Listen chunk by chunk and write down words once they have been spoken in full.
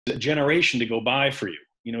a generation to go by for you.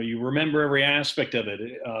 You know, you remember every aspect of it.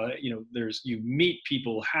 You know, you meet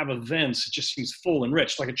people, have events. It just seems full and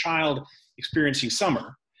rich, like a child experiencing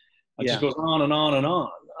summer. It just goes on and on and on.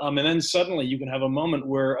 And then suddenly you can have a moment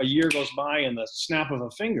where a year goes by in the snap of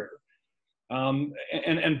a finger.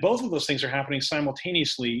 And both of those things are happening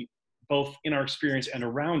simultaneously, both in our experience and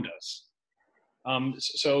around us.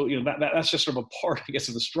 So, you know, that's just sort of a part, I guess,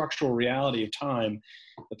 of the structural reality of time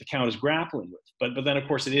that the Count is grappling with. But then, of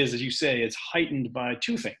course, it is, as you say, it's heightened by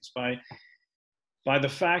two things. By the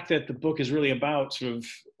fact that the book is really about sort of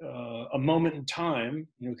a moment in time,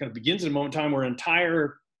 you know, it kind of begins in a moment in time where an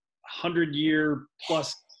entire 100-year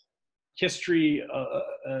plus history,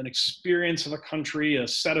 an experience of a country, a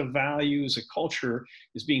set of values, a culture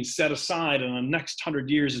is being set aside, and the next 100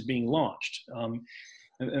 years is being launched.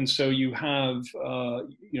 And so you have,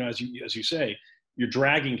 you know, as you say, you're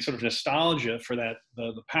dragging sort of nostalgia for that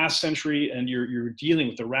the past century, and you're dealing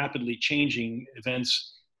with the rapidly changing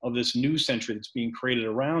events of this new century that's being created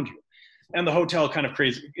around you. And the hotel kind of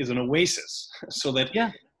is an oasis, so that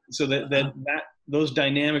those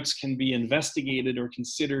dynamics can be investigated or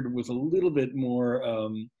considered with a little bit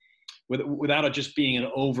more, without it just being an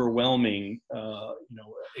overwhelming, you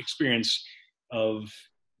know, experience of,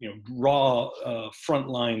 you know, raw front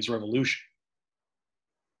lines revolution.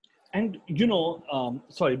 And, you know,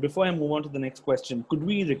 sorry, before I move on to the next question, could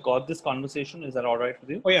we record this conversation? Is that all right with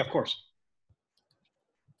you? Oh yeah, of course.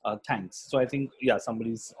 Thanks. So I think, yeah,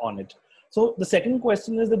 somebody's on it. So the second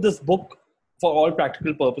question is that this book, for all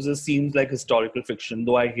practical purposes, seems like historical fiction,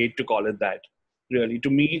 though I hate to call it that. Really, to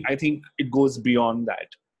me, I think it goes beyond that.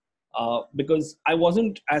 Because I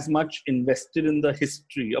wasn't as much invested in the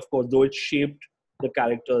history, of course, though it shaped the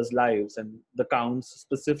characters' lives and the Count's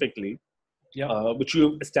specifically, which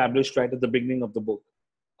you established right at the beginning of the book.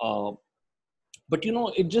 But, you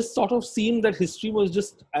know, it just sort of seemed that history was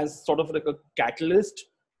just as sort of like a catalyst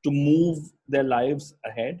to move their lives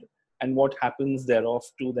ahead and what happens thereof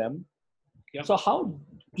to them. Yeah. So how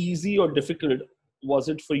easy or difficult was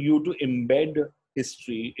it for you to embed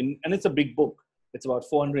history in, and it's a big book, it's about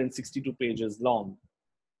 462 pages long,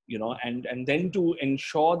 you know, and then to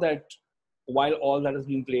ensure that while all that is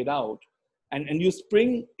being played out, and you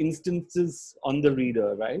spring instances on the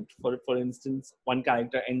reader, right? For instance, one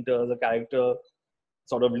character enters, a character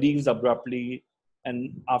sort of leaves abruptly,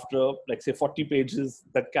 and after, like, say 40 pages,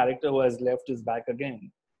 that character who has left is back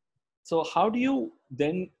again. So how do you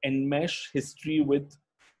then enmesh history with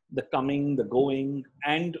the coming, the going,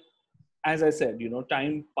 and as I said, you know,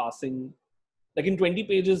 time passing, like in 20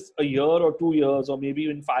 pages, a year or 2 years, or maybe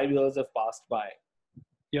even 5 years have passed by.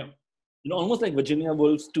 Yeah. You know, almost like Virginia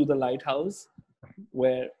Woolf's To the Lighthouse,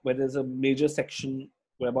 where there's a major section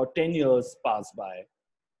where about 10 years pass by.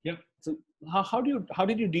 Yeah. So how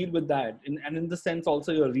did you deal with that? And in the sense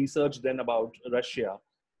also your research then about Russia.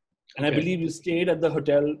 And I believe you stayed at the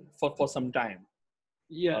hotel for some time.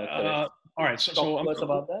 Yeah. All right. So talk to us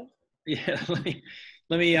about that. Yeah.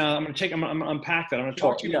 Let me. I'm going to unpack that. I'm going to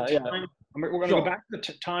talk to you about time. We're going to go back to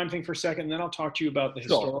the time thing for a second, and then I'll talk to you about the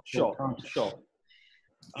historical context. Sure.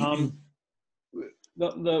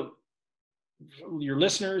 Your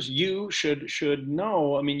listeners, you should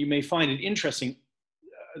know. I mean, you may find it interesting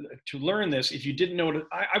to learn this. If you didn't know it,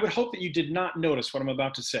 I would hope that you did not notice what I'm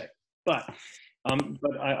about to say. But I'm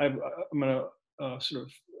going to sort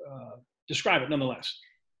of describe it nonetheless.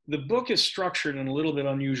 The book is structured in a little bit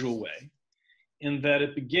unusual way, in that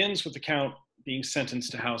it begins with the Count being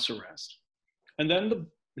sentenced to house arrest, and then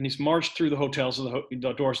he's marched through the hotels of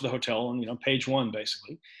the doors of the hotel, on, you know, page 1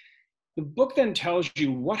 basically. The book then tells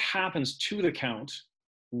you what happens to the Count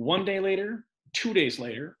 1 day later, 2 days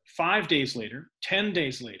later, 5 days later, 10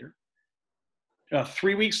 days later,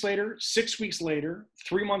 3 weeks later, 6 weeks later,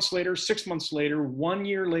 3 months later, 6 months later, 1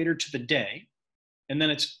 year later to the day. And then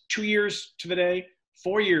it's 2 years to the day,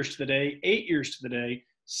 4 years to the day, 8 years to the day,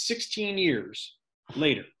 16 years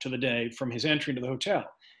later to the day from his entry into the hotel.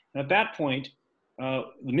 And at that point, the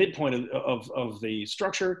midpoint of the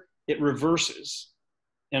structure, it reverses.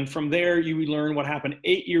 And from there, you learn what happened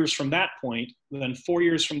 8 years from that point, then 4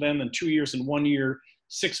 years from then 2 years and 1 year,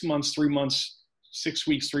 6 months, 3 months, 6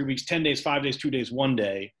 weeks, 3 weeks, 10 days, 5 days, 2 days, 1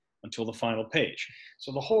 day, until the final page.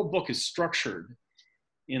 So the whole book is structured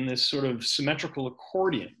in this sort of symmetrical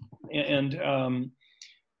accordion. And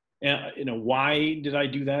you know, why did I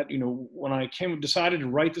do that? You know, when I decided to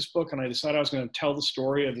write this book, and I decided I was going to tell the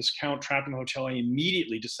story of this Count trapped in a hotel, I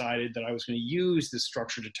immediately decided that I was going to use this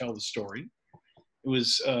structure to tell the story. It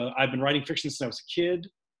was, I've been writing fiction since I was a kid.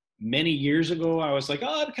 Many years ago, I was like,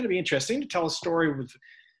 oh, it'd kind of be interesting to tell a story with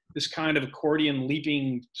this kind of accordion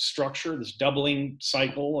leaping structure, this doubling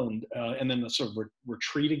cycle, and then the sort of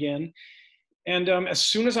retreat again. And as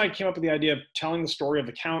soon as I came up with the idea of telling the story of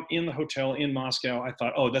the Count in the hotel in Moscow, I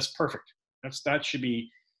thought, oh, that's perfect. That should be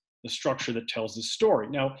the structure that tells this story.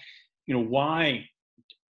 Now, why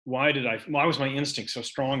was my instinct so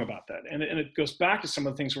strong about that? And it goes back to some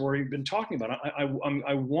of the things we've been talking about.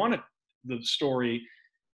 I wanted the story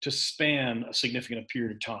to span a significant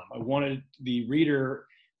period of time. I wanted the reader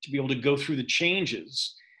to be able to go through the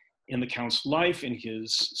changes in the Count's life, in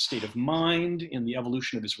his state of mind, in the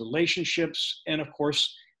evolution of his relationships, and of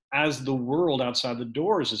course, as the world outside the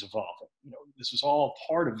doors is evolving. This is all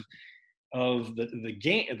part of the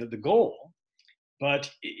game, the goal. But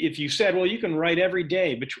if you said, well, you can write every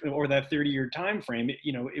day or that 30-year time frame,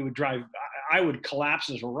 it would drive. I would collapse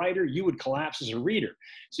as a writer. You would collapse as a reader.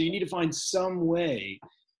 So you need to find some way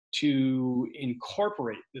to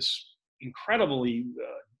incorporate this incredibly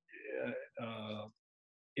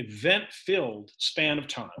event-filled span of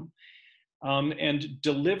time, and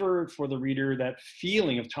deliver for the reader that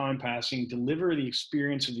feeling of time passing, deliver the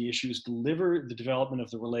experience of the issues, deliver the development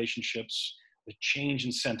of the relationships, the change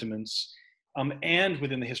in sentiments, and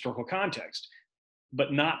within the historical context,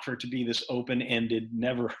 but not for it to be this open-ended,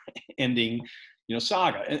 never-ending,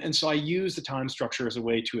 saga. And so I use the time structure as a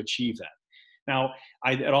way to achieve that. Now,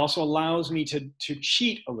 it also allows me to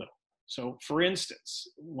cheat a little. So, for instance,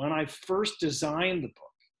 when I first designed the book,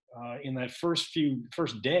 in that first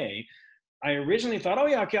day, I originally thought, oh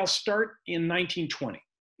yeah, okay, I'll start in 1920.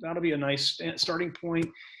 That'll be a nice starting point,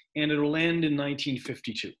 and it'll end in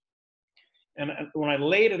 1952. And when I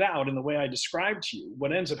laid it out in the way I described to you,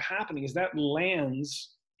 what ends up happening is that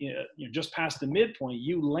lands, just past the midpoint,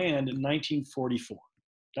 you land in 1944.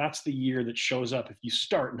 That's the year that shows up if you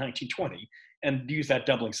start in 1920 and use that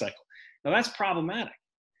doubling cycle. Now that's problematic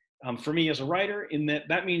for me as a writer, in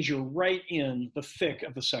that means you're right in the thick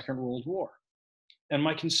of the Second World War. And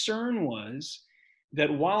my concern was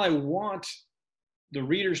that while I want the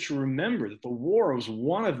readers to remember that the war was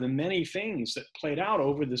one of the many things that played out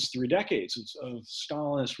over this 3 decades of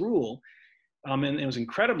Stalinist rule, and it was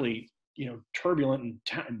incredibly, turbulent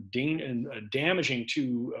and damaging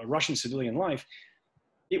to Russian civilian life,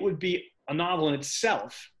 it would be a novel in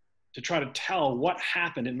itself to try to tell what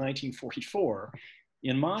happened in 1944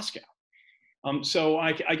 in Moscow. So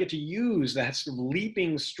I get to use that sort of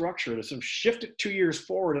leaping structure to sort of shift it 2 years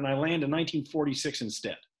forward, and I land in 1946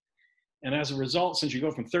 instead. And as a result, since you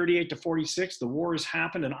go from 38 to 46, the war has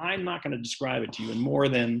happened, and I'm not going to describe it to you in more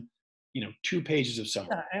than 2 pages of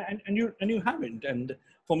summary. Yeah, and you haven't. And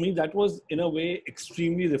for me, that was in a way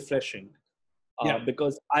extremely refreshing,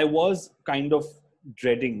 because I was kind of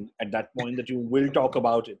dreading at that point that you will talk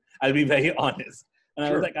about it. I'll be very honest. And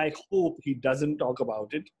I was like, I hope he doesn't talk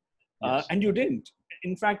about it. Yes. And you didn't.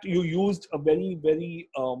 In fact, you used a very, very,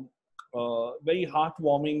 very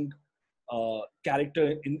heartwarming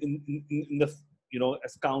character in the,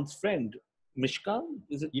 as Count's friend, Mishka.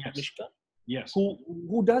 Is it Mishka? Yes.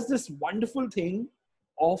 Who does this wonderful thing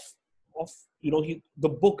of the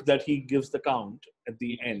book that he gives the Count at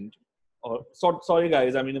the end. Sorry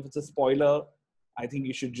guys, I mean, if it's a spoiler, I think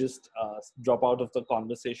you should just drop out of the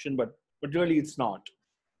conversation, but really it's not.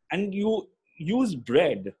 And you use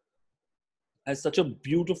bread as such a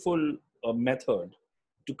beautiful method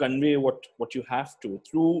to convey what you have to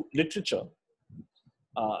through literature.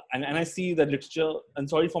 And I see that literature, and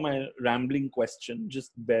sorry for my rambling question,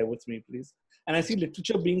 just bear with me, please. And I see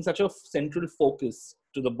literature being such a central focus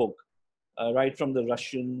to the book, right from the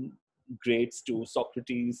Russian greats to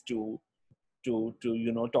Socrates to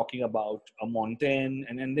talking about Montaigne,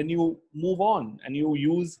 and then you move on and you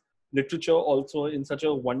use literature also in such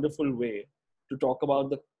a wonderful way to talk about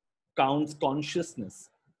the Count's consciousness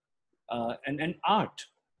and art.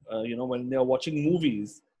 When they are watching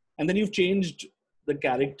movies, and then you've changed the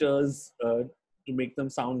characters to make them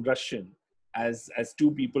sound Russian, as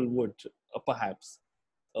 2 people would perhaps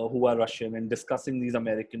who are Russian and discussing these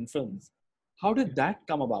American films. How did that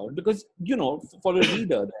come about? Because for a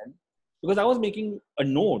reader then, because I was making a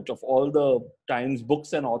note of all the times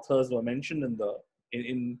books and authors were mentioned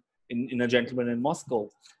in A Gentleman in Moscow,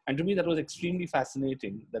 and to me that was extremely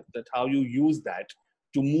fascinating. That how you use that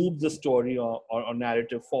to move the story or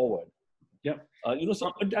narrative forward. Yeah.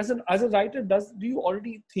 So as a writer, do you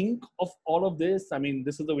already think of all of this? I mean,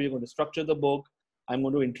 this is the way you're going to structure the book. I'm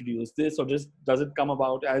going to introduce this, or just does it come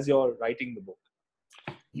about as you're writing the book?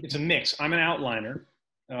 It's a mix. I'm an outliner.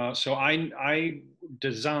 So I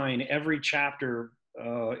design every chapter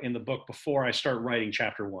in the book before I start writing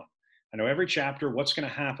chapter 1. I know every chapter, what's going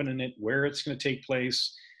to happen in it, where it's going to take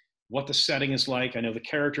place, what the setting is like. I know the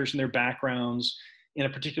characters and their backgrounds. in a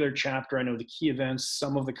particular chapter. I know the key events,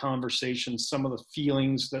 some of the conversations, some of the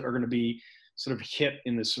feelings that are going to be sort of hit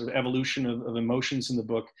in this sort of evolution of emotions in the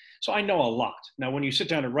book. So I know a lot. Now, when you sit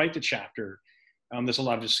down and write the chapter, there's a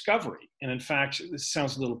lot of discovery. And in fact, this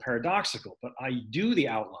sounds a little paradoxical, but I do the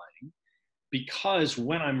outlining because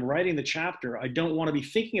when I'm writing the chapter, I don't want to be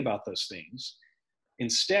thinking about those things.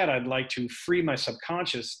 Instead, I'd like to free my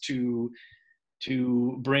subconscious to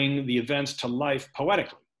bring the events to life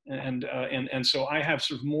poetically. And so I have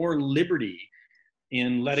sort of more liberty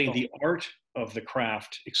in letting the art of the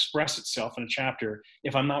craft express itself in a chapter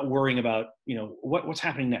if I'm not worrying about, what's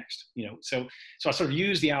happening next. So I sort of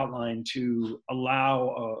use the outline to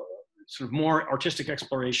allow sort of more artistic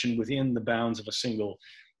exploration within the bounds of a single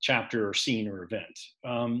chapter or scene or event.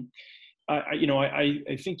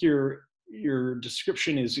 I think your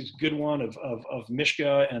description is a good one of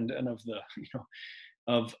Mishka and of the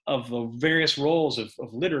of the various roles of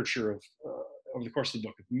literature over the course of the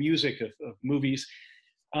book, of music, of movies.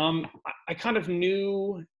 I kind of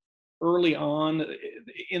knew early on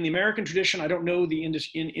in the American tradition. I don't know the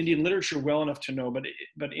Indian literature well enough to know,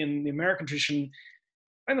 but in the American tradition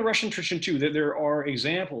and the Russian tradition too, that there are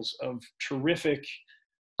examples of terrific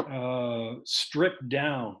stripped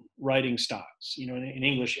down writing styles. In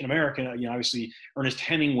English, in America, obviously Ernest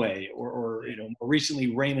Hemingway or more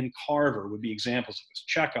recently Raymond Carver would be examples of this.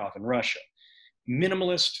 Chekhov in Russia,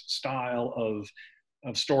 minimalist style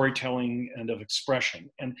of storytelling and of expression.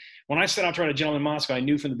 And when I set out to write A Gentleman in Moscow, I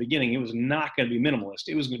knew from the beginning it was not going to be minimalist.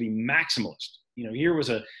 It was going to be maximalist. Here was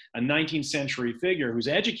a 19th century figure who's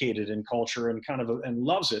educated in culture and and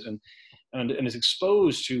loves it and is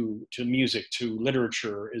exposed to music, to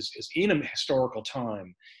literature, is in a historical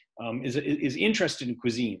time, is interested in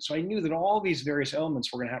cuisine. So I knew that all these various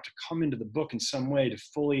elements were going to have to come into the book in some way to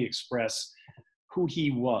fully express who he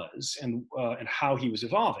was and how he was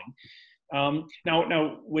evolving.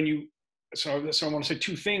 Now, when you, so I want to say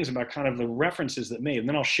two things about kind of the references that made, and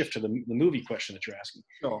then I'll shift to the movie question that you're asking.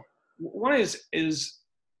 Sure. One is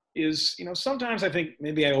sometimes I think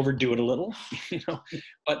maybe I overdo it a little,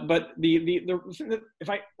 but if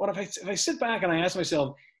I sit back and I ask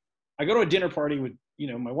myself, I go to a dinner party with,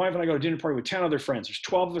 my wife and I go to a dinner party with 10 other friends. There's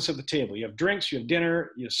 12 of us at the table. You have drinks, you have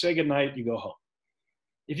dinner, you say goodnight, you go home.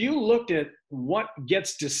 If you looked at what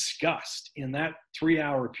gets discussed in that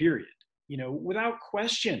 3-hour period, without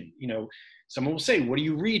question, someone will say, what are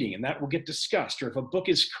you reading? And that will get discussed. Or if a book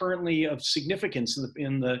is currently of significance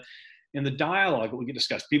in the dialogue that will get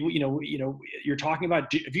discussed, people, you're talking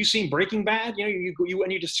about, have you seen Breaking Bad?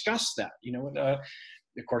 You discuss that,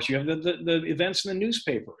 of course you have the events in the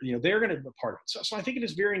newspaper, they're going to be a part of it. So I think it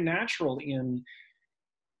is very natural in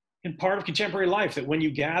part of contemporary life that when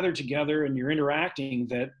you gather together and you're interacting,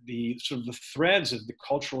 that the sort of the threads of the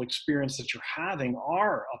cultural experience that you're having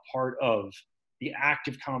are a part of the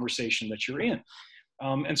active conversation that you're in.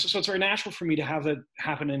 And so it's very natural for me to have that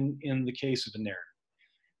happen in the case of the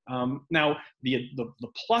narrative. Now, the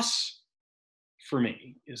plus for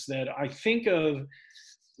me is that I think of,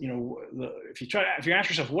 if you ask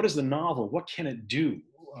yourself, what is the novel? What can it do?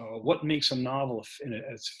 What makes a novel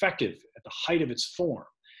as effective at the height of its form?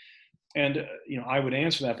 And I would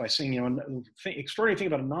answer that by saying, the extraordinary thing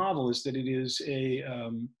about a novel is that it is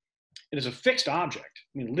a fixed object.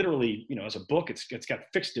 I mean, literally, as a book, it's got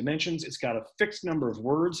fixed dimensions. It's got a fixed number of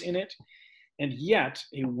words in it. And yet,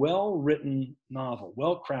 a well-written novel,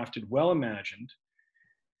 well-crafted, well-imagined,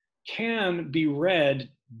 can be read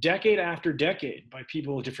decade after decade by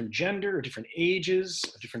people of different gender, or different ages,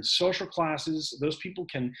 different social classes. Those people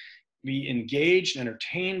can be engaged and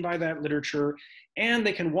entertained by that literature, and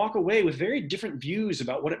they can walk away with very different views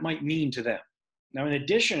about what it might mean to them. Now, in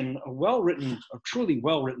addition, a truly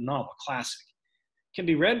well-written novel, classic, can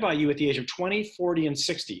be read by you at the age of 20, 40, and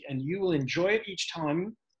 60, and you will enjoy it each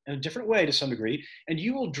time in a different way to some degree, and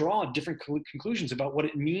you will draw different conclusions about what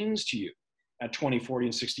it means to you at 20, 40,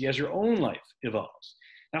 and 60 as your own life evolves.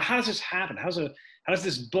 Now, how does this happen? How does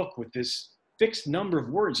this book with this fixed number of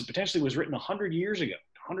words that potentially was written 100 years ago,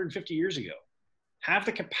 150 years ago, have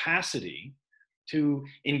the capacity to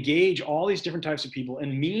engage all these different types of people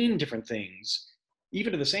and mean different things,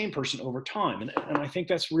 even to the same person over time? And I think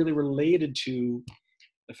that's really related to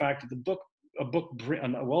the fact that a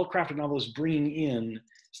well-crafted novel is bringing in,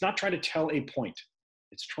 it's not trying to tell a point.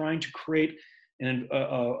 It's trying to create an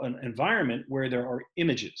environment where there are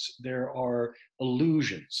images, there are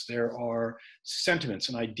illusions, there are sentiments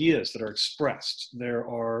and ideas that are expressed, there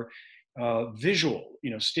are visual,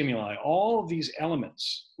 stimuli, all of these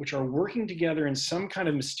elements which are working together in some kind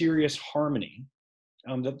of mysterious harmony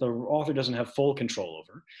that the author doesn't have full control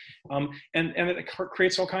over, and it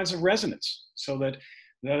creates all kinds of resonance, so that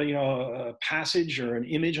that, you know, a passage or an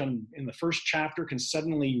image in the first chapter can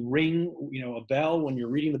suddenly ring, you know, a bell when you're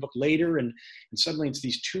reading the book later, and suddenly it's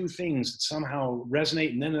these two things that somehow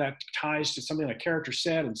resonate, and then that ties to something a character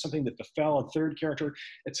said and something that befell a third character,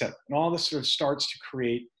 etc. And all this sort of starts to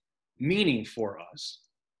create meaning for us.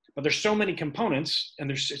 But there's so many components,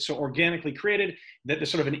 and it's so organically created that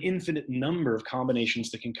there's sort of an infinite number of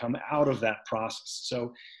combinations that can come out of that process.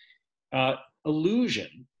 So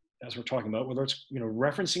illusion, as we're talking about, whether it's, you know,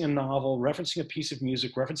 referencing a novel, referencing a piece of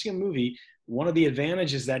music, referencing a movie, one of the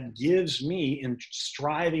advantages that gives me in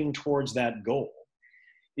striving towards that goal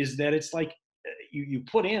is that it's like you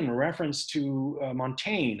put in a reference to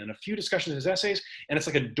Montaigne and a few discussions of his essays, and it's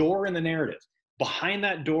like a door in the narrative. Behind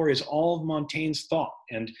that door is all of Montaigne's thought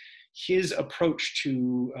and his approach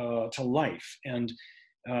to life, and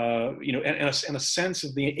you know, and a sense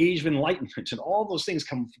of the age of enlightenment, and all those things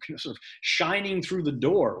come sort of shining through the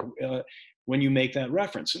door when you make that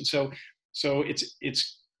reference. And so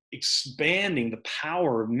it's expanding the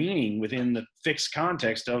power of meaning within the fixed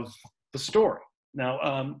context of the story.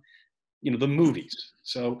 Now, you know, the movies.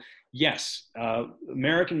 So yes,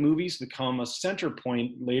 American movies become a center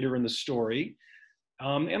point later in the story.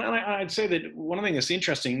 And I'd say that one of the things that's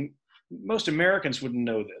interesting, most Americans wouldn't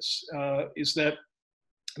know this, is that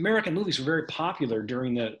American movies were very popular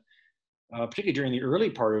during the, particularly during the early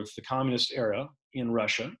part of the communist era in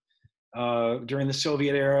Russia. During the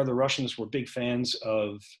Soviet era, the Russians were big fans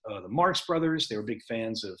of the Marx Brothers. They were big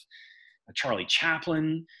fans of Charlie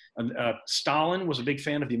Chaplin. Stalin was a big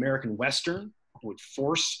fan of the American Western, would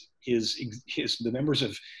force the members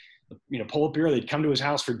of, you know, Politburo, they'd come to his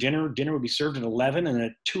house for dinner. Dinner would be served at 11, and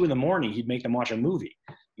at 2 in the morning, he'd make them watch a movie.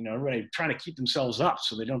 You know, everybody trying to keep themselves up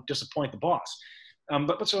so they don't disappoint the boss.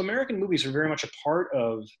 But so American movies are very much a part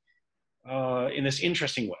of, in this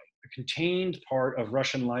interesting way, a contained part of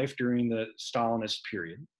Russian life during the Stalinist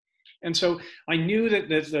period. And so I knew that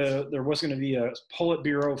there was going to be a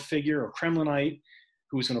Politburo figure, a Kremlinite,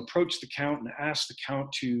 who was going to approach the Count and ask the Count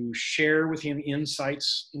to share with him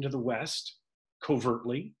insights into the West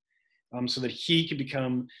covertly, so that he could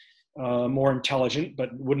become more intelligent, but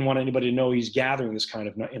wouldn't want anybody to know he's gathering this kind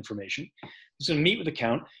of information. He's going to meet with the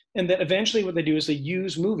Count, and then eventually what they do is they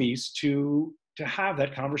use movies to have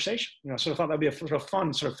that conversation. You know, so I thought that'd be a sort of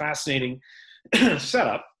fun, sort of fascinating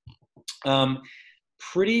setup.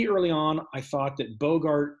 Pretty early on, I thought that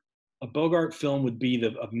a Bogart film would be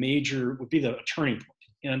the turning point.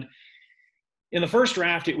 And in the first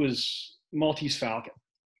draft, it was Maltese Falcon.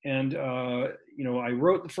 And, you know, I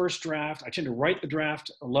wrote the first draft. I tend to write the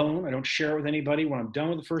draft alone. I don't share it with anybody. When I'm done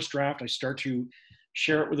with the first draft, I start to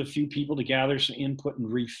share it with a few people to gather some input and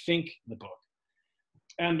rethink the book,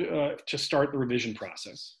 and to start the revision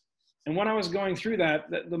process. And when I was going through that,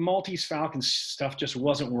 the Maltese Falcon stuff just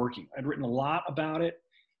wasn't working. I'd written a lot about it.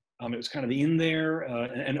 It was kind of in there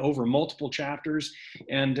and over multiple chapters,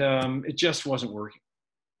 and it just wasn't working.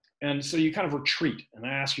 And so you kind of retreat and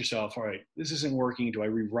ask yourself, all right, this isn't working. Do I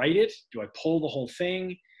rewrite it? Do I pull the whole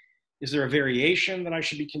thing? Is there a variation that I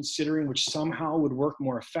should be considering which somehow would work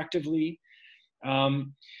more effectively?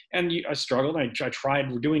 I struggled. I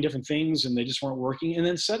tried doing different things and they just weren't working. And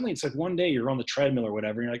then suddenly it's like one day you're on the treadmill or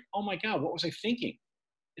whatever, and you're like, oh my God, what was I thinking?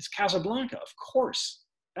 It's Casablanca, of course.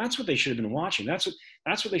 That's what they should have been watching. That's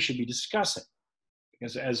what they should be discussing.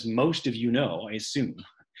 Because as most of you know, I assume,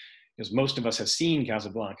 because most of us have seen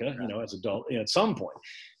Casablanca, you know, as adult, you know, at some point.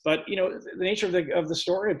 But, you know, the nature of the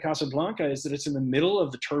story of Casablanca is that it's in the middle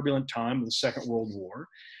of the turbulent time of the Second World War,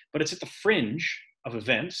 but it's at the fringe of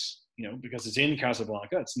events, you know, because it's in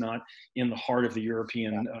Casablanca. It's not in the heart of the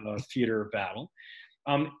European theater of battle.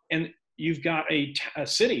 And you've got a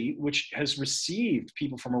city which has received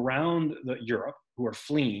people from around Europe who are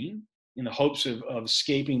fleeing in the hopes of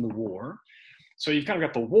escaping the war. So you've kind of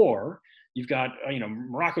got the war. You've got, you know,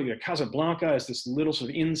 Morocco, you've got Casablanca as this little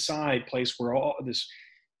sort of inside place where all this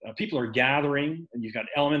people are gathering, and you've got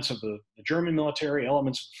elements of the German military,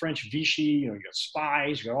 elements of the French Vichy, you know, you've got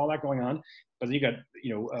spies, you've got all that going on, but then you've got,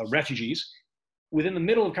 you know, refugees. Within the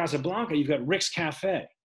middle of Casablanca, you've got Rick's Cafe.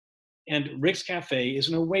 And Rick's Cafe is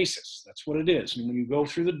an oasis. That's what it is. And when you go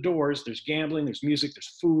through the doors, there's gambling, there's music,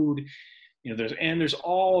 there's food, you know, there's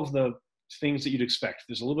all of the things that you'd expect.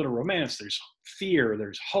 There's a little bit of romance, there's fear,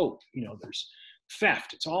 there's hope, you know, there's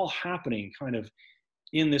theft. It's all happening kind of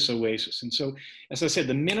in this oasis. And so, as I said,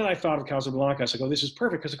 the minute I thought of Casablanca, I was like, oh, this is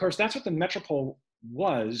perfect. Because of course, that's what the Metropole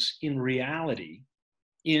was in reality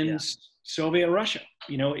in Soviet Russia.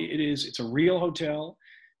 You know, it's a real hotel.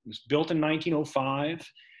 It was built in 1905.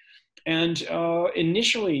 And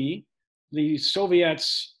initially, the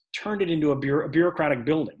Soviets turned it into a bureaucratic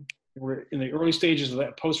building. were in the early stages of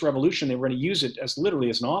that post-revolution, they were going to use it as literally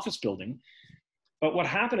as an office building. But what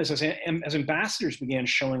happened is, as ambassadors began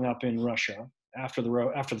showing up in Russia after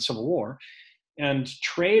the Civil War, and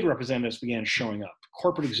trade representatives began showing up,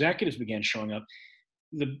 corporate executives began showing up,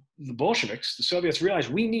 the Bolsheviks, the Soviets, realized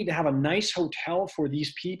we need to have a nice hotel for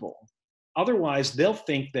these people. Otherwise, they'll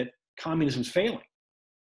think that communism's failing.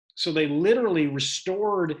 So they literally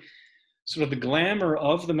restored sort of the glamour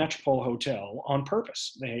of the Metropole Hotel on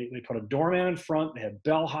purpose. They put a doorman in front, they had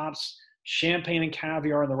bellhops, champagne and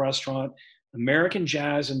caviar in the restaurant, American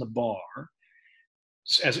jazz in the bar,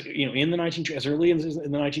 as you know, as early as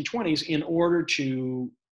in the 1920s, in order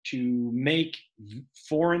to make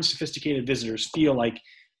foreign sophisticated visitors feel like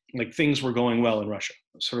things were going well in Russia,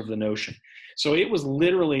 sort of the notion. So it was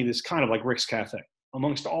literally this kind of like Rick's Cafe,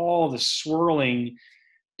 amongst all the swirling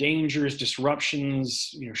dangers, disruptions,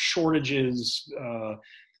 you know, shortages,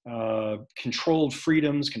 controlled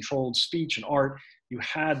freedoms, controlled speech and art. You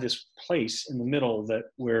had this place in the middle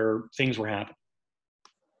where things were happening.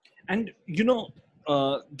 And, you know,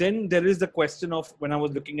 then there is the question of, when I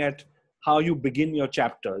was looking at how you begin your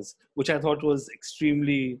chapters, which I thought was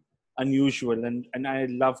extremely unusual. And I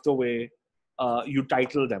love the way you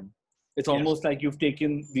title them. It's almost like you've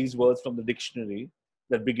taken these words from the dictionary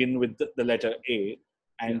that begin with the letter A.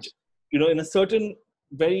 And, you know, in a certain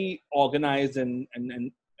very organized and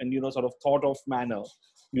you know, sort of thought of manner,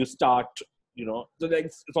 you start, you know, so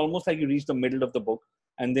it's almost like you reach the middle of the book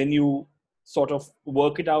and then you sort of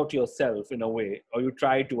work it out yourself in a way, or you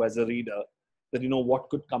try to as a reader, that you know what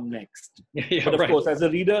could come next. But of course, as a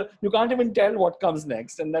reader, you can't even tell what comes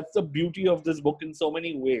next. And that's the beauty of this book in so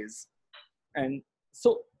many ways. And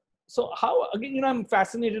so how, again, you know, I'm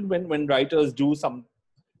fascinated when writers do some,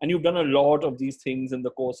 and you've done a lot of these things in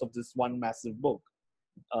the course of this one massive book.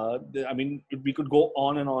 I mean, we could go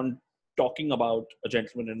on and on talking about A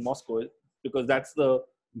Gentleman in Moscow, because that's the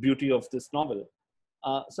beauty of this novel.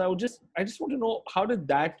 So I just want to know, how did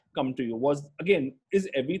that come to you? Is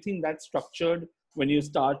everything that structured when you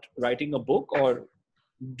start writing a book, or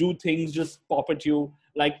do things just pop at you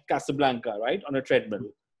like Casablanca, right, on a treadmill,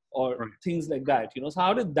 or things like that? You know, so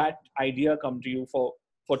how did that idea come to you for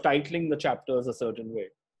titling the chapters a certain way?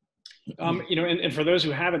 You know, and for those who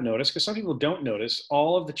haven't noticed, because some people don't notice,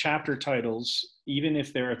 all of the chapter titles, even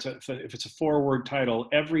if if it's a 4-word title,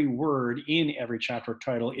 every word in every chapter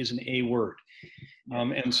title is an A word.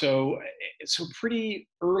 And so pretty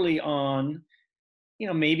early on, you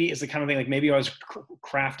know, maybe it's the kind of thing, like maybe I was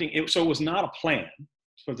crafting it. So it was not a plan.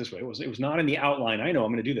 Let's put it this way. It was not in the outline. I know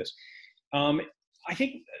I'm going to do this. I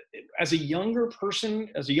think as a younger person,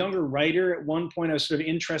 as a younger writer, at one point I was sort of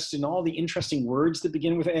interested in all the interesting words that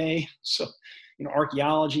begin with A. So, you know,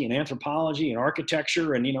 archaeology and anthropology and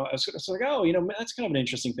architecture. And, you know, it's like, oh, you know, that's kind of an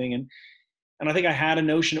interesting thing. And I think I had a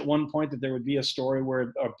notion at one point that there would be a story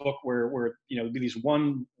a book where you know, there'd be these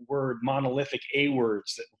one word monolithic A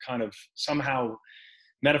words that were kind of somehow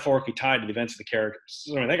metaphorically tied to the events of the characters.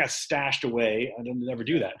 So anyway, that got stashed away. I didn't ever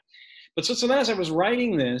do that. But so then as I was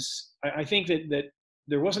writing this, I think that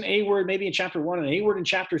there was an A word maybe in chapter 1, an A word in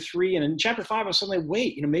chapter 3, and in chapter 5 I was suddenly,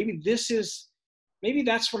 wait, you know, maybe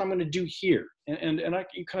that's what I'm going to do here. And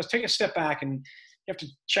you kind of take a step back and you have to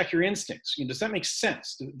check your instincts. You know, does that make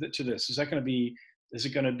sense to this? Is it going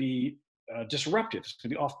to be disruptive? Is it going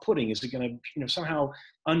to be off-putting? Is it going to, you know, somehow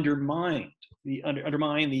undermine the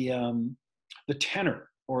tenor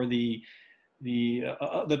or that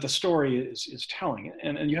the story is telling?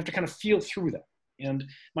 And you have to kind of feel through that. And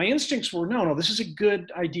my instincts were, no, this is a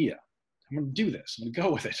good idea. I'm going to do this. I'm going to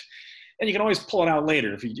go with it. And you can always pull it out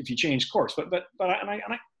later if you change course. But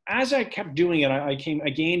as I kept doing it, I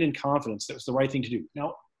gained in confidence that it was the right thing to do.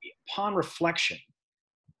 Now, upon reflection,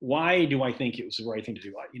 why do I think it was the right thing to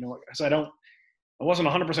do? You know, because I wasn't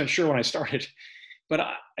 100% sure when I started, but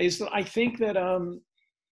I think that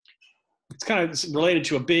it's kind of related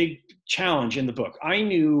to a big challenge in the book. I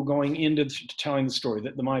knew going into telling the story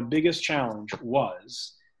that my biggest challenge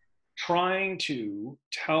was trying to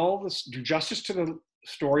do justice to the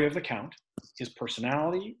story of the Count, his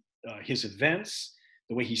personality, his events,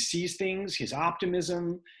 the way he sees things, his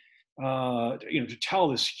optimism, you know, to tell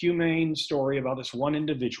this humane story about this one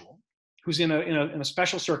individual who's in a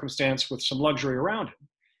special circumstance with some luxury around him,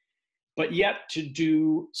 but yet to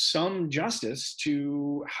do some justice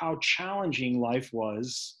to how challenging life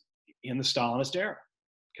was in the Stalinist era.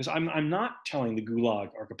 Because I'm not telling the Gulag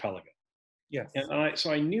Archipelago. Yes. And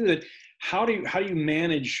so I knew that how do you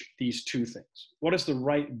manage these two things? What is the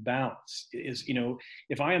right balance? Is, you know,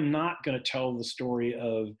 if I am not going to tell the story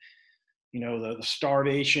of, you know, the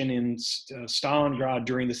starvation in Stalingrad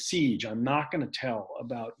during the siege, I'm not going to tell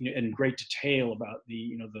about, you know, in great detail about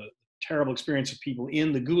the terrible experience of people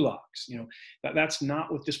in the gulags. That's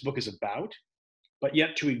not what this book is about. But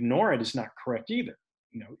yet to ignore it is not correct either.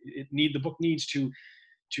 The book needs to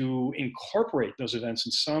incorporate those events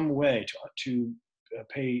in some way to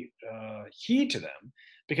pay heed to them,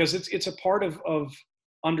 because it's a part of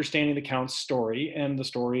understanding the Count's story and the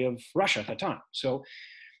story of Russia at that time. So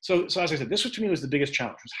as I said, this to me was the biggest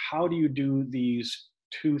challenge: was how do you do these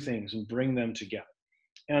two things and bring them together?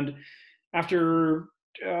 And after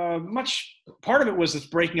part of it was this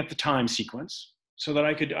breaking up the time sequence, so that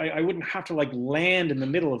I wouldn't have to land in the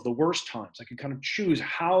middle of the worst times. I could kind of choose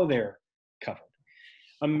how they're covered.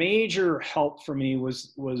 A major help for me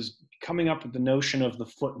was coming up with the notion of the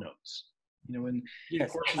footnotes.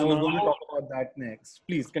 Yes, I was going to talk about that next.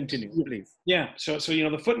 Please continue, please. Yeah, so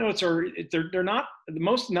the footnotes they're not, the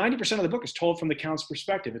most 90% of the book is told from the Count's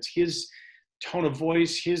perspective. It's his tone of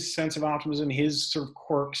voice, his sense of optimism, his sort of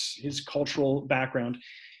quirks, his cultural background.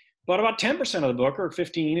 But about 10% of the book, or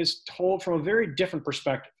 15, is told from a very different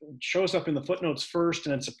perspective. It shows up in the footnotes first,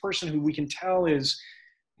 and it's a person who we can tell is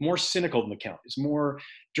more cynical than the Count, is more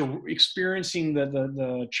experiencing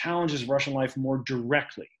the challenges of Russian life more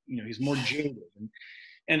directly. He's more jaded.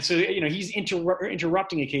 And so, he's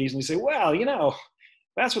interrupting occasionally, say, well,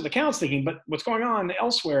 that's what the Count's thinking, but what's going on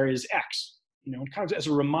elsewhere is X. Kind of as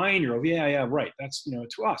a reminder of, yeah, right. That's,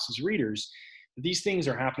 to us as readers, these things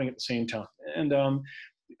are happening at the same time. And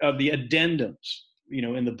the addendums,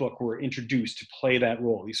 in the book were introduced to play that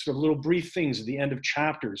role. These sort of little brief things at the end of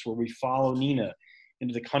chapters where we follow Nina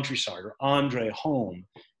into the countryside, or Andre home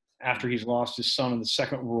after he's lost his son in the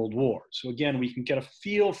Second World War. So again, we can get a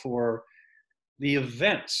feel for the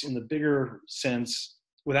events in the bigger sense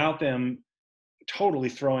without them totally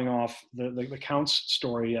throwing off the Count's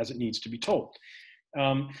story as it needs to be told.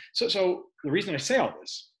 So the reason I say all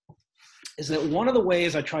this is that one of the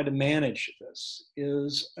ways I tried to manage this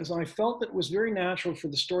is, as I felt that it was very natural for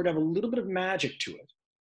the story to have a little bit of magic to it.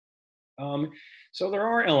 So there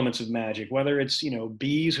are elements of magic, whether it's,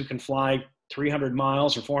 bees who can fly 300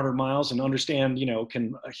 miles or 400 miles and understand,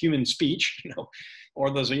 human speech,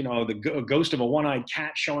 or there's, the ghost of a one-eyed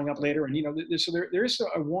cat showing up later. And, so there is,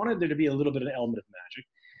 I wanted there to be a little bit of an element of magic,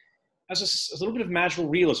 as a little bit of magical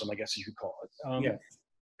realism, I guess you could call it. Yes.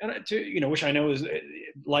 And which I know is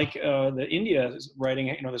like the India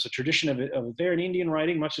writing, there's a tradition of there in Indian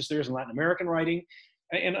writing, much as there is in Latin American writing.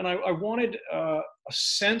 And I wanted a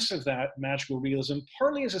sense of that magical realism,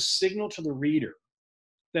 partly as a signal to the reader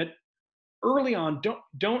that early on,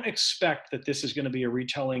 don't expect that this is going to be a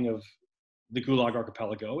retelling of the Gulag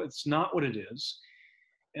Archipelago. It's not what it is.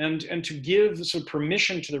 And to give some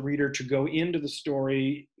permission to the reader to go into the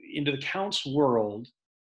story, into the Count's world,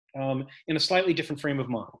 in a slightly different frame of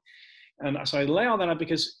mind. And so I lay all that out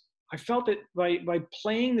because I felt that by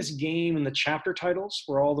playing this game in the chapter titles,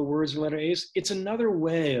 where all the words are letter A's, it's another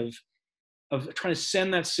way of trying to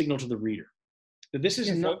send that signal to the reader that this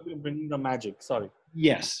is not bringing the magic. Sorry.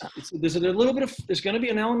 Yes, there's going to be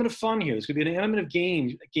an element of fun here. There's going to be an element of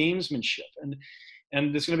gamesmanship,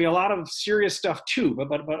 and there's going to be a lot of serious stuff too.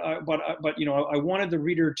 But I wanted the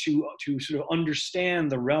reader to sort of understand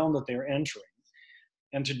the realm that they're entering,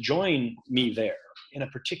 and to join me there in a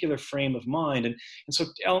particular frame of mind. And so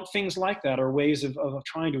things like that are ways of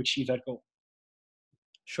trying to achieve that goal.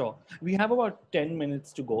 Sure. We have about 10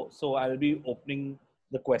 minutes to go. So I'll be opening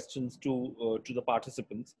the questions to the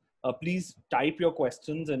participants. Please type your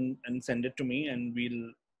questions and send it to me, and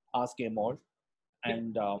we'll ask Amor.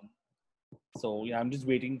 And so yeah, I'm just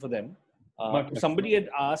waiting for them. Somebody had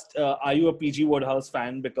asked, are you a P.G. Wodehouse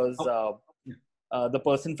fan? Because the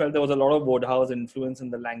person felt there was a lot of Wodehouse influence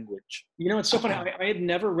in the language. It's so funny. I had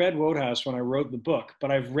never read Wodehouse when I wrote the book,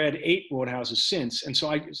 but I've read 8 Wodehouses since. And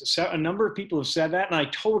so a number of people have said that, and I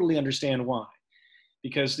totally understand why.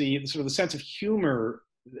 Because the sort of the sense of humor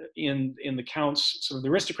in the Count's sort of the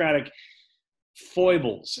aristocratic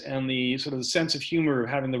foibles, and the sort of the sense of humor of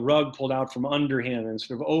having the rug pulled out from under him, and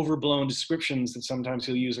sort of overblown descriptions that sometimes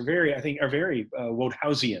he'll use are very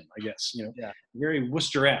Wodehousian, I guess, very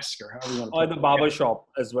Worcester-esque, or however you want to put it. Or the barber shop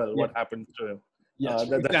as well, what happened to him. Yes,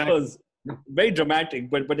 that was very dramatic,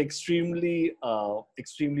 but extremely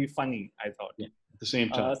funny, I thought. Yeah, at the same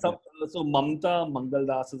time. So Mamta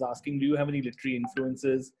Mangaldas is asking, do you have any literary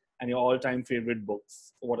influences and your all-time favorite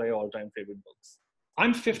books? What are your all-time favorite books?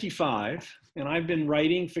 I'm 55, and I've been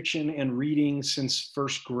writing fiction and reading since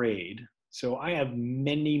first grade. So I have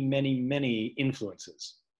many, many, many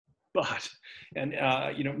influences. But,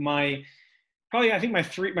 I think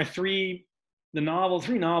three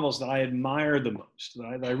novels that I admire the most,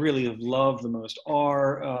 that I really have loved the most,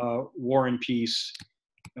 are War and Peace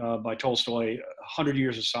by Tolstoy, 100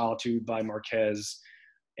 Years of Solitude by Marquez,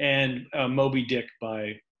 and Moby Dick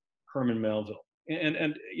by Herman Melville,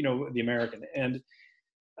 and the American. And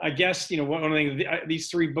I guess one of the things these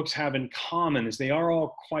three books have in common is they are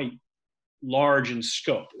all quite large in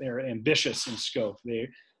scope. They're ambitious in scope. They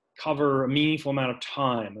cover a meaningful amount of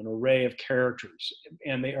time, an array of characters,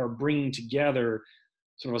 and they are bringing together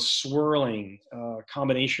sort of a swirling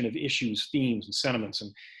combination of issues, themes, and sentiments,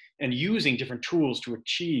 and using different tools to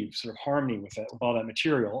achieve sort of harmony with all that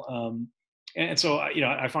material. And so,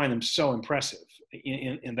 I find them so impressive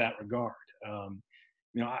in that regard.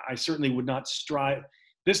 I certainly would not strive.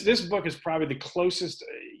 This book is probably the closest,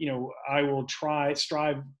 I will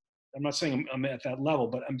strive. I'm not saying I'm at that level,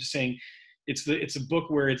 but I'm just saying it's a book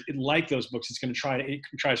where it like those books, it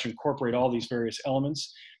tries to incorporate all these various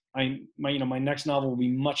elements. My next novel will be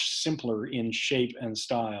much simpler in shape and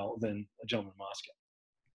style than A Gentleman in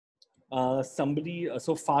Moscow.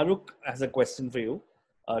 So Farooq has a question for you,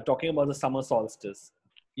 talking about the summer solstice.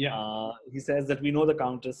 Yeah. He says that we know the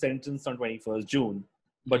count is sentenced on 21st June,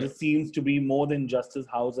 but it seems to be more than just his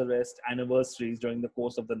house arrest anniversaries during the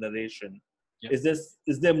course of the narration. Yeah.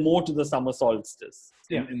 Is there more to the summer solstice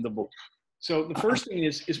in the book? So the first thing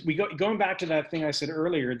is going back to that thing I said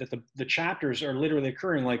earlier, that the chapters are literally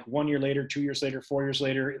occurring like 1 year later, 2 years later, 4 years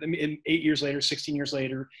later, 8 years later, 16 years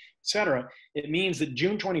later, etc. It means that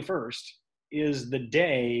June 21st is the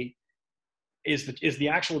day, is the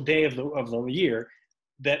actual day of the year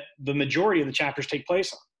that the majority of the chapters take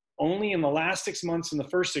place on. Only in the last 6 months and the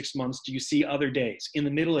first 6 months do you see other days. In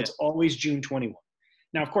the middle, it's always June 21.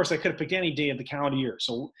 Now, of course, I could have picked any day of the calendar year.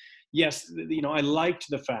 So, yes, I liked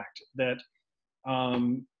the fact that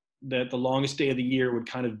that the longest day of the year would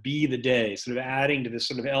kind of be the day, sort of adding to this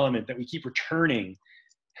sort of element that we keep returning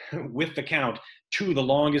with the count to the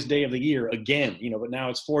longest day of the year again. But now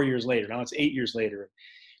it's 4 years later. Now it's 8 years later.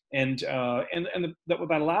 And what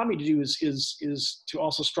that allowed me to do is to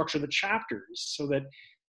also structure the chapters so that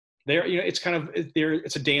it's kind of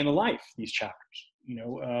it's a day in the life, these chapters.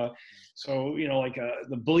 Like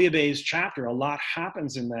the Bouillabaisse chapter, a lot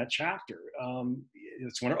happens in that chapter.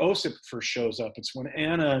 It's when Osip first shows up. It's when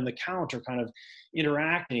Anna and the Count are kind of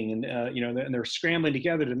interacting, and and they're scrambling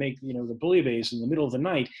together to make the Bouillabaisse in the middle of the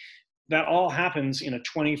night. That all happens in a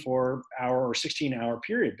 24-hour or 16-hour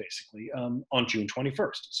period, basically, on June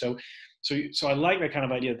 21st. So I like that kind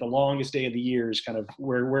of idea that the longest day of the year is kind of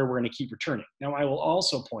where we're going to keep returning. Now, I will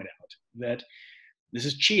also point out that this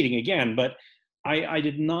is cheating again, but I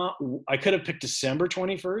could have picked December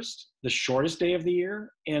 21st, the shortest day of the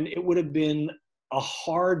year, and it would have been a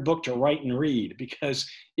hard book to write and read because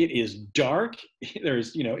it is dark. It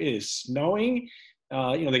is snowing.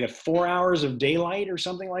 They got 4 hours of daylight or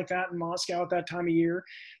something like that in Moscow at that time of year.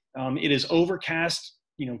 It is overcast,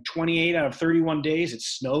 28 out of 31 days. It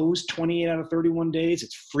snows 28 out of 31 days.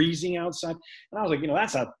 It's freezing outside. And I was like,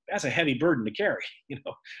 that's a heavy burden to carry. If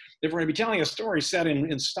we're going to be telling a story set in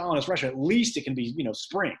Stalinist Russia, at least it can be,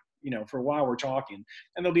 spring, for a while we're talking.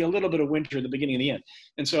 And there'll be a little bit of winter at the beginning and the end.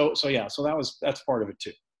 And so that's part of it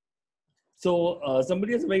too. So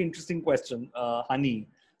somebody has a very interesting question. Honey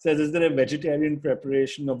says, is there a vegetarian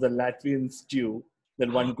preparation of the Latvian stew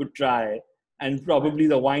that one could try, and probably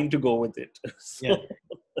the wine to go with it? Yeah.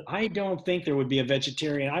 I don't think there would be a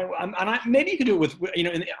vegetarian. Maybe you could do it with,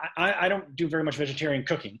 I don't do very much vegetarian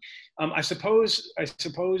cooking. I suppose a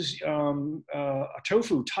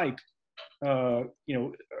tofu type, or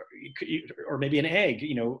maybe an egg,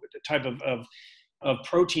 type of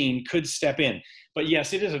protein could step in. But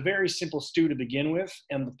yes, it is a very simple stew to begin with,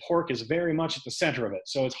 and the pork is very much at the center of it.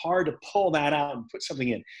 So it's hard to pull that out and put something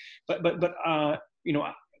in. But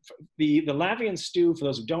the Latvian stew, for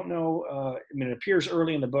those who don't know, it appears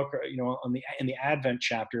early in the book, in the Advent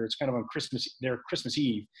chapter. It's kind of on Christmas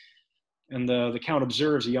Eve, and the Count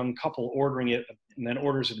observes a young couple ordering it, and then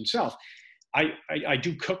orders it himself. I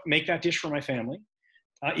do make that dish for my family.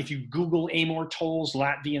 If you Google Amor Towles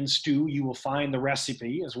Latvian stew, you will find the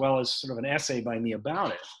recipe as well as sort of an essay by me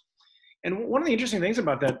about it. And one of the interesting things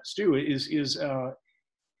about that stew is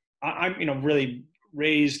I'm really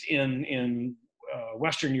raised in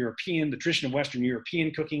Western European, the tradition of Western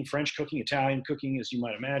European cooking, French cooking, Italian cooking, as you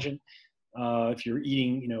might imagine. If you're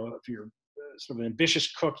eating, if you're sort of an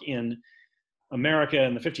ambitious cook in America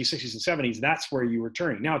in the 50s, 60s, and 70s, that's where you were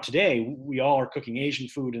turning. Now, today, we all are cooking Asian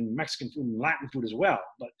food and Mexican food and Latin food as well.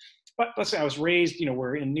 But let's say I was raised,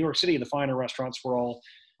 where in New York City, the finer restaurants were all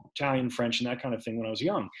Italian, French, and that kind of thing when I was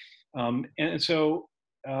young. And so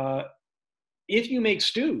if you make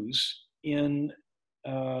stews in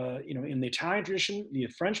the Italian tradition, the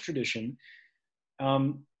French tradition,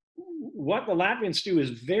 what the Latvian stew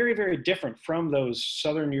is very, very different from those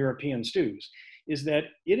Southern European stews is that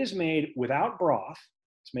it is made without broth.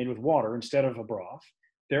 It's made with water instead of a broth.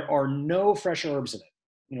 There are no fresh herbs in it.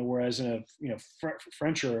 Whereas in a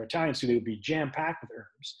French or Italian stew, they would be jam-packed with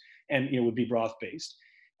herbs, and would be broth-based.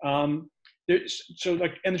 And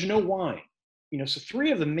there's no wine. So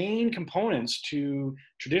three of the main components to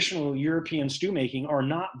traditional European stew making are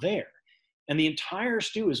not there. And the entire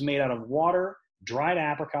stew is made out of water, dried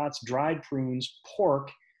apricots, dried prunes, pork,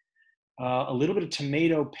 a little bit of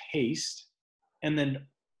tomato paste, and then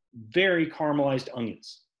very caramelized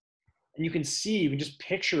onions. And you can just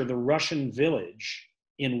picture the Russian village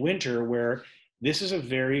in winter, where this is a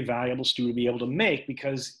very valuable stew to be able to make,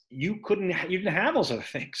 because you didn't have those other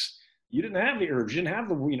things. You didn't have the herbs. You didn't have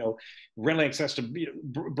the, readily access to,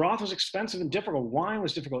 broth was expensive and difficult. Wine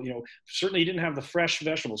was difficult. Certainly you didn't have the fresh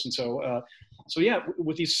vegetables. And so yeah,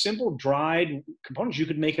 with these simple dried components, you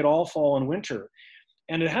could make it all fall and winter.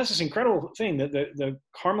 And it has this incredible thing that the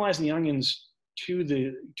caramelizing the onions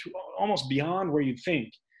to almost beyond where you'd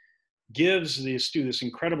think gives the stew this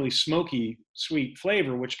incredibly smoky, sweet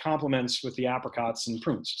flavor, which complements with the apricots and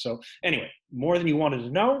prunes. So anyway, more than you wanted to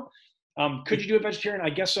know. Could you do a vegetarian? I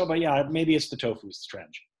guess so, but yeah, maybe it's the tofu is the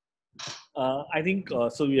strategy. I think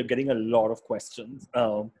so. We are getting a lot of questions,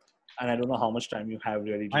 and I don't know how much time you have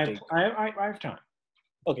really to take. I have time.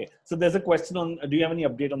 Okay, so there's a question on. Do you have any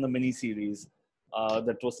update on the mini series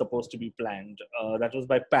that was supposed to be planned? That was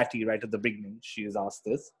by Patty right at the beginning. She has asked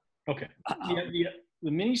this. Okay.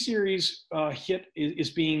 The miniseries is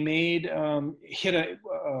being made.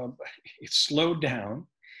 It's slowed down.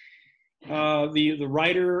 The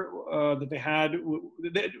writer that they had,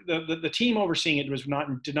 the team overseeing it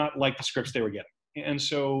did not like the scripts they were getting, and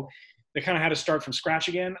so they kind of had to start from scratch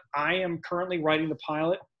again. I am currently writing the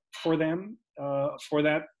pilot for them for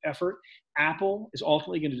that effort. Apple is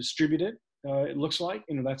ultimately going to distribute it. It looks like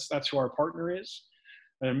that's who our partner is.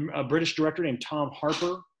 A British director named Tom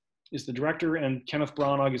Harper is the director, and Kenneth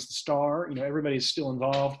Branagh is the star. Everybody's still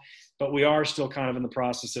involved, but we are still kind of in the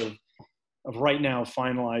process of right now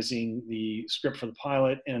finalizing the script for the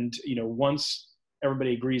pilot. And once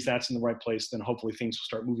everybody agrees that's in the right place, then hopefully things will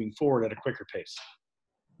start moving forward at a quicker pace.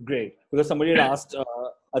 Great, because somebody had asked,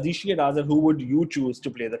 Adishi had asked, who would you choose to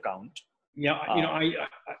play the Count? Yeah,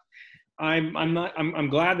 I'm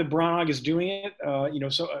glad that Branagh is doing it.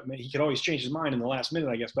 So he could always change his mind in the last minute,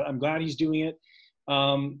 I guess, but I'm glad he's doing it.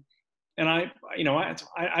 And I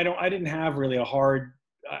didn't have really a hard.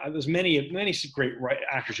 There's many great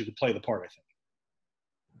actors who could play the part, I think.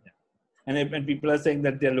 Yeah. And people are saying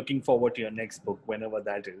that they're looking forward to your next book, whenever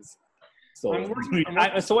that is. So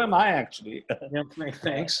so am I actually. Yeah,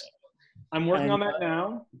 thanks. I'm working on that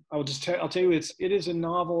now. I'll tell you, it is a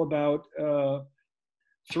novel about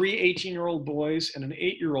 3 18-year-old boys and an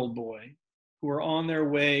 8-year-old boy who are on their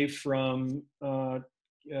way from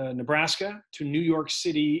Nebraska to New York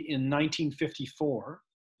City in 1954,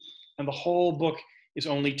 and the whole book is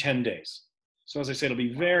only 10 days. So as I said, it'll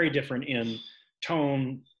be very different in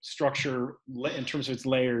tone, structure, in terms of its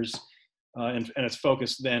layers and its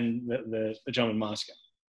focus than the Gentleman in Moscow.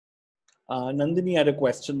 Nandini had a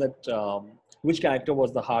question that which character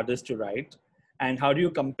was the hardest to write, and how do you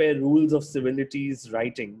compare Rules of Civility's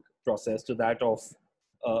writing process to that of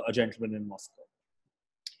A Gentleman in Moscow?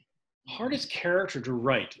 Hardest character to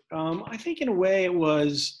write. I think in a way it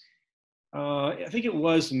was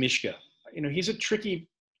Mishka. He's a tricky,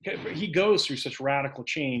 he goes through such radical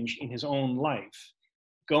change in his own life,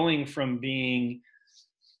 going from being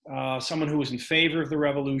someone who was in favor of the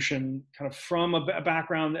revolution, kind of from a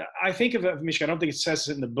background. I think of Mishka, I don't think it says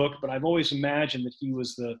it in the book, but I've always imagined that he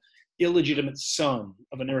was the illegitimate son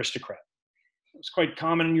of an aristocrat. It was quite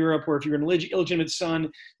common in Europe, where if you're an illegitimate son,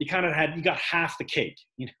 you got half the cake.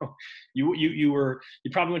 You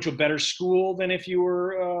probably went to a better school than if you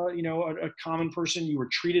were a common person. You were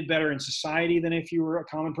treated better in society than if you were a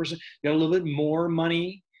common person. You had a little bit more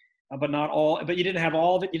money, but not all. But you didn't have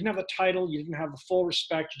all of it. You didn't have the title. You didn't have the full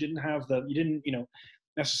respect. You didn't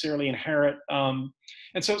necessarily inherit. And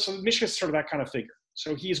so Mishka's sort of that kind of figure.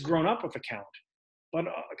 So he's grown up with the Count, but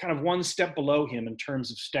kind of one step below him in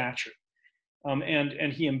terms of stature.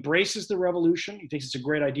 And he embraces the revolution. He thinks it's a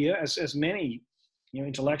great idea, as many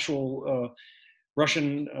intellectual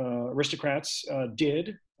Russian aristocrats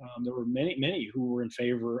did. There were many who were in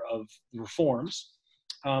favor of the reforms.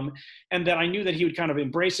 And that I knew that he would kind of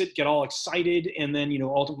embrace it, get all excited, and then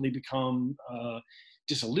ultimately become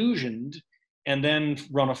disillusioned, and then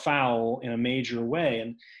run afoul in a major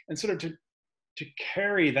way. And sort of to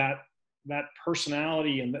carry that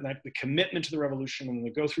personality and the commitment to the revolution, and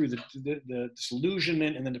to go through the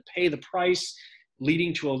disillusionment, and then to pay the price,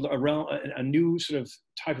 leading to a new sort of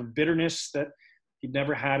type of bitterness that he'd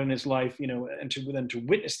never had in his life, and to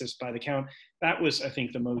witness this by the count, that was, I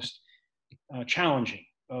think, the most challenging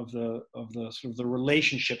of the sort of the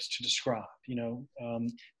relationships to describe,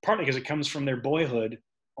 partly because it comes from their boyhood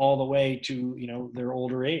all the way to, their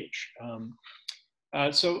older age.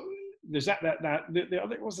 So there's that, the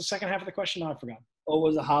other, what was the second half of the question? No, I forgot.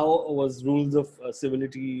 How was rules of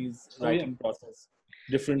civilities writing process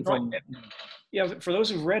different from? Yeah, for those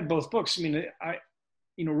who've read both books, I mean,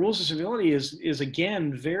 Rules of Civility is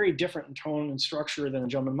again very different in tone and structure than A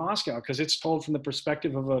Jump in Moscow, because it's told from the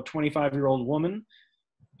perspective of a 25-year-old woman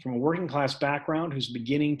from a working class background who's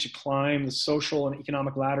beginning to climb the social and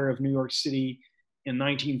economic ladder of New York City in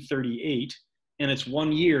 1938, and it's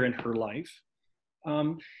 1 year in her life.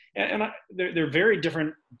 They're very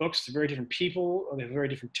different books. They're very different people. They have a very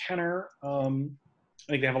different tenor. I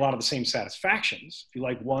think they have a lot of the same satisfactions. If you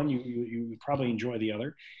like one, you probably enjoy the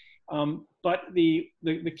other. But the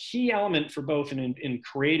key element for both in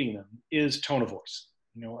creating them is tone of voice.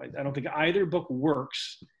 I don't think either book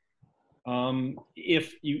works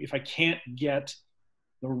if I can't get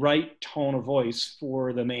the right tone of voice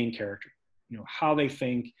for the main character. How they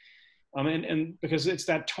think, and because it's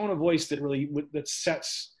that tone of voice that really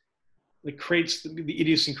that creates the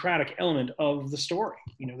idiosyncratic element of the story.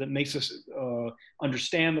 That makes us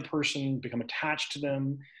understand the person, become attached to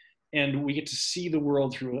them, and we get to see the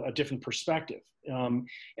world through a different perspective. And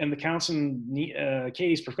the Counts and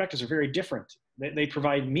Katie's perspectives are very different. They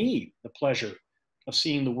provide me the pleasure of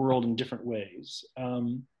seeing the world in different ways.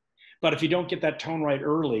 But if you don't get that tone right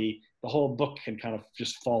early, the whole book can kind of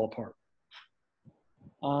just fall apart.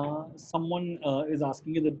 Someone is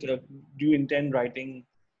asking you that do you intend writing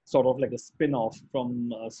sort of like a spin-off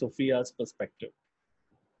from Sophia's perspective?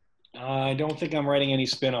 I don't think I'm writing any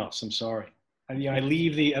spin-offs. I'm sorry. I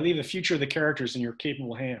leave the future of the characters in your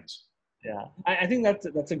capable hands. Yeah, I think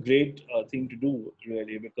that's a great thing to do,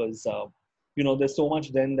 really, because there's so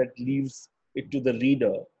much then that leaves it to the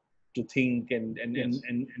reader to think and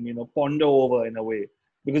ponder over in a way.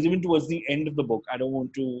 Because even towards the end of the book, I don't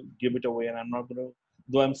want to give it away, and I'm not going to.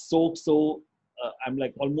 Though I'm I'm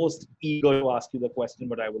like almost eager to ask you the question,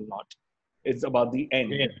 but I will not. It's about the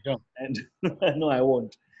end, and no, I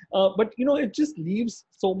won't. But it just leaves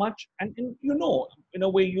so much, and in a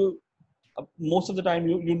way, most of the time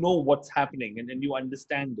you know what's happening, and you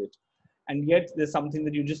understand it, and yet there's something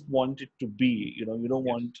that you just want it to be. You don't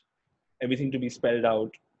want everything to be spelled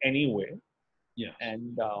out anyway. Yeah.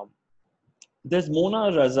 And there's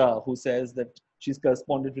Mona Raza who says that she's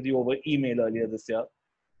corresponded with you over email earlier this year.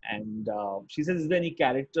 And she says, is there any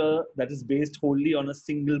character that is based wholly on a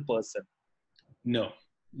single person? No,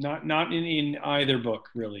 not in either book,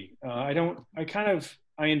 really. I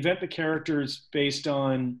invent the characters based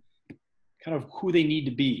on kind of who they need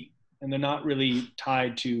to be. And they're not really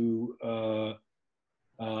tied to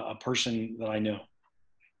a person that I know.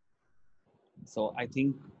 So I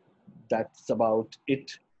think that's about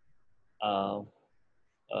it.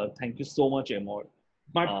 Thank you so much, Amor.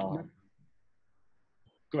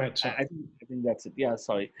 Go ahead. Sorry. I think that's it. Yeah,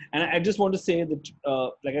 sorry. And I just want to say that,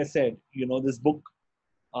 like I said, this book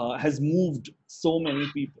has moved so many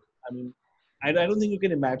people. I mean, I don't think you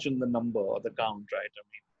can imagine the number or the count, right?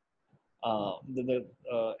 I mean,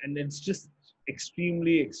 and it's just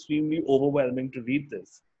extremely, extremely overwhelming to read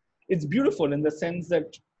this. It's beautiful in the sense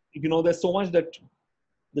that, there's so much that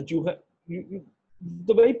you have,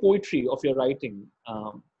 the very poetry of your writing,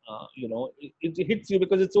 it hits you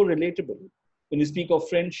because it's so relatable. When you speak of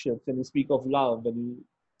friendships, when you speak of love, when you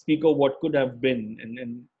speak of what could have been,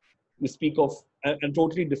 and you speak of a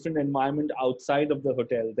totally different environment outside of the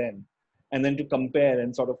hotel then, and then to compare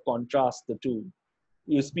and sort of contrast the two.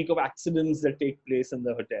 You speak of accidents that take place in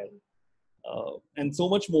the hotel, and so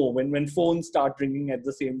much more when phones start ringing at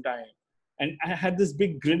the same time. And I had this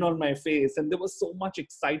big grin on my face, and there was so much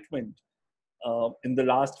excitement in the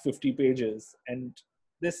last 50 pages. And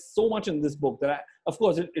there's so much in this book that of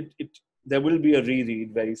course, there will be a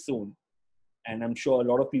reread very soon. And I'm sure a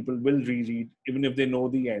lot of people will reread, even if they know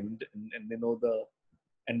the end and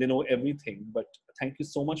they know everything. But thank you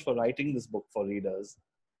so much for writing this book for readers.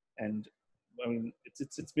 And I mean,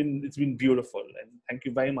 it's been beautiful. And thank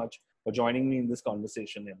you very much for joining me in this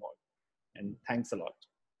conversation, Amor. And thanks a lot.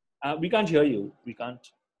 We can't hear you. We can't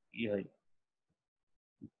hear you.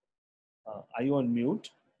 Are you on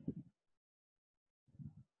mute?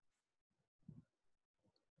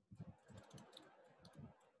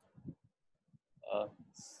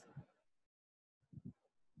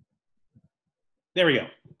 There we go.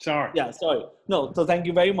 Sorry. Yeah, sorry. No, so thank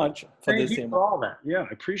you very much for this. Thank you for all that. Yeah,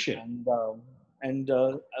 I appreciate it. And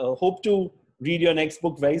hope to read your next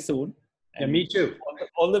book very soon. Yeah, And me too.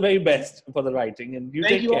 all the very best for the writing. And you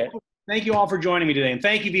Thank take you care. all, thank you all for joining me today. And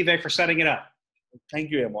thank you, Vivek, for setting it up.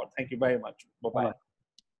 Thank you, Amor. Thank you very much. Bye-bye. Bye-bye.